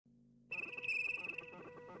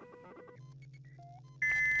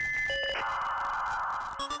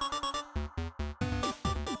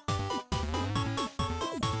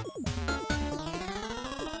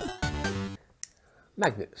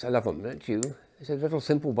Magnets, I love them, don't you? It's a little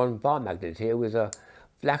simple one bar magnet here with a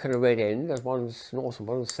black and a red end. There's one's north and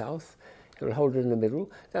one's south. It'll hold it in the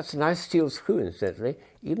middle. That's a nice steel screw, incidentally.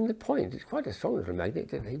 Even the point, it's quite a strong little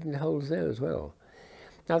magnet. It even holds there as well.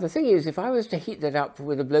 Now the thing is, if I was to heat that up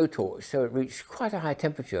with a blowtorch so it reached quite a high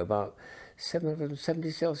temperature, about 770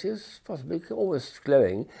 Celsius, possibly almost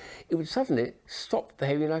glowing, it would suddenly stop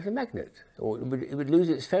behaving like a magnet, or it would lose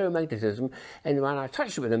its ferro-magnetism, and when I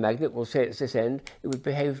touched it with a magnet, we'll say it's this end, it would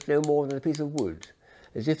behave no more than a piece of wood,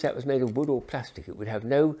 as if that was made of wood or plastic. It would have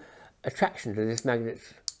no attraction to this magnet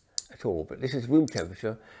at all, but this is room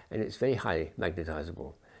temperature, and it's very highly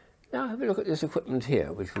magnetizable. Now have a look at this equipment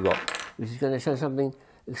here, which we've got, which is going to show something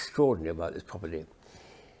extraordinary about this property.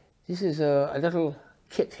 This is a little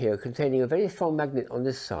kit here containing a very strong magnet on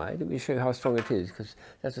this side. Let me show you how strong it is, because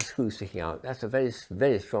that's a screw sticking out. That's a very,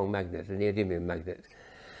 very strong magnet, a neodymium magnet.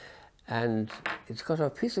 And it's got a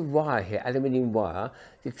piece of wire here, aluminium wire.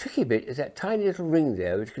 The tricky bit is that tiny little ring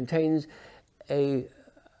there, which contains a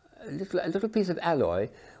little piece of alloy,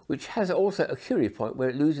 which has also a Curie point where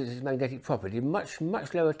it loses its magnetic property, much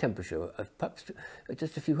lower temperature, of perhaps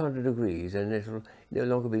just a few hundred degrees, and it'll no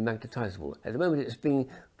longer be magnetizable. At the moment it's being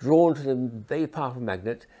drawn to the very powerful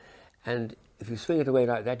magnet, and if you swing it away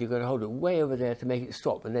like that, you've got to hold it way over there to make it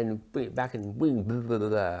stop, and then bring it back and wing, blah, blah, blah,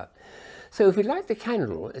 blah. So if we light the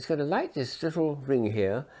candle, it's going to light this little ring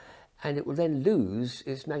here, and it will then lose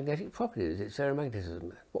its magnetic properties, its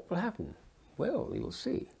ferromagnetism. What will happen? Well, you'll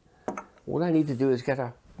see. All I need to do is get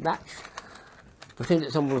a match, pretend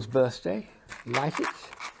it's someone's birthday, light it,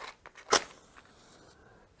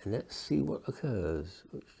 and let's see what occurs.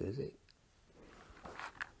 Which is it?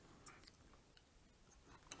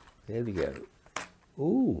 There we go.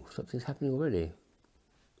 Ooh, something's happening already.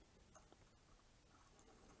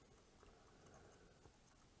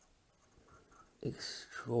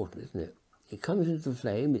 Extraordinary, isn't it? It comes into the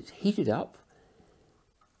flame, it's heated up,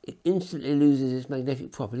 it instantly loses its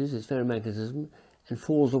magnetic properties, its ferromagnetism, and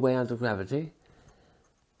falls away under gravity,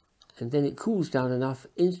 and then it cools down enough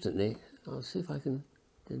instantly. I'll see if I can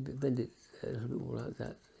bend it a little bit more like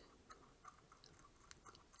that.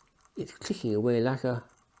 It's clicking away like a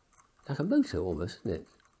motor almost, isn't it?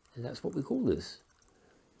 And that's what we call this.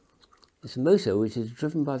 It's a motor which is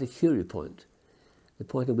driven by the Curie point, the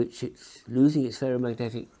point at which it's losing its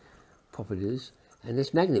ferromagnetic properties, and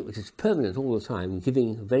this magnet, which is permanent all the time,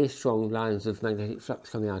 giving very strong lines of magnetic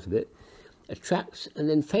flux coming out of it, attracts and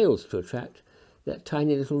then fails to attract that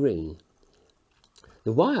tiny little ring.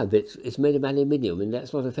 The wire bit is made of aluminium, and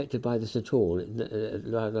that's not affected by this at all,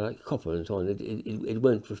 like copper and so on. It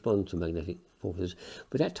won't respond to magnetic forces.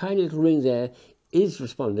 But that tiny little ring there is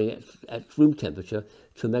responding at room temperature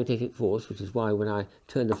to a magnetic force, which is why when I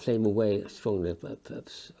turn the flame away strongly,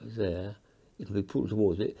 perhaps there, it'll be pulled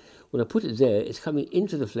towards it. When I put it there, it's coming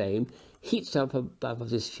into the flame, heats up above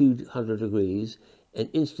this few hundred degrees, and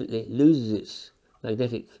instantly loses its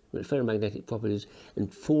ferromagnetic properties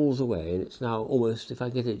and falls away. And it's now almost, if I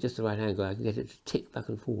get it just the right angle, I can get it to tick back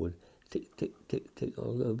and forward. Tick, tick, tick, tick.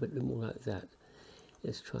 I'll go a bit more like that.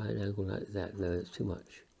 Let's try an angle like that. No, it's too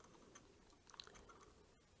much.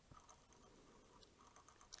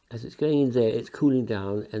 As it's going in there, it's cooling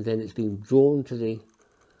down, and then it's being drawn to the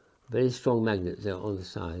very strong magnet there on the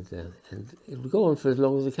side there. And it'll go on for as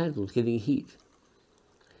long as the candle's giving heat.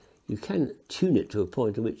 You can tune it to a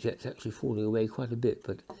point at which it's actually falling away quite a bit,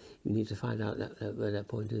 but you need to find out where that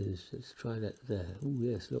point is. Let's try that there. Oh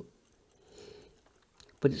yes, look.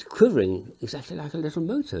 But it's quivering exactly like a little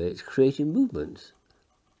motor. It's creating movements.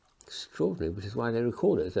 Extraordinary, which is why they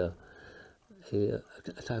recall it as a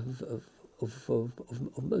type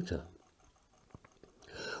of motor.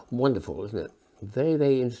 Wonderful, isn't it? Very,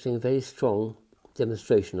 very interesting, very strong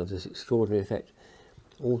demonstration of this extraordinary effect,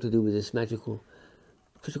 all to do with this magical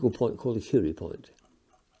critical point called the Curie point.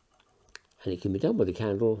 And it can be done with a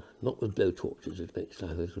candle, not with blow torches, which makes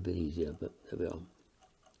life a little bit easier, but there we are.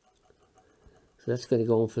 So that's going to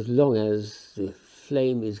go on for as long as the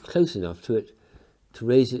flame is close enough to it to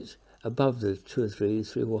raise it above the 2 or 3,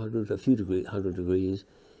 300 or 400, a few hundred degrees,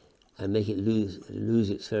 and make it lose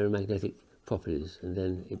its ferromagnetic properties, and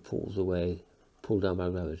then it falls away, pulled down by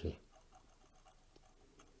gravity.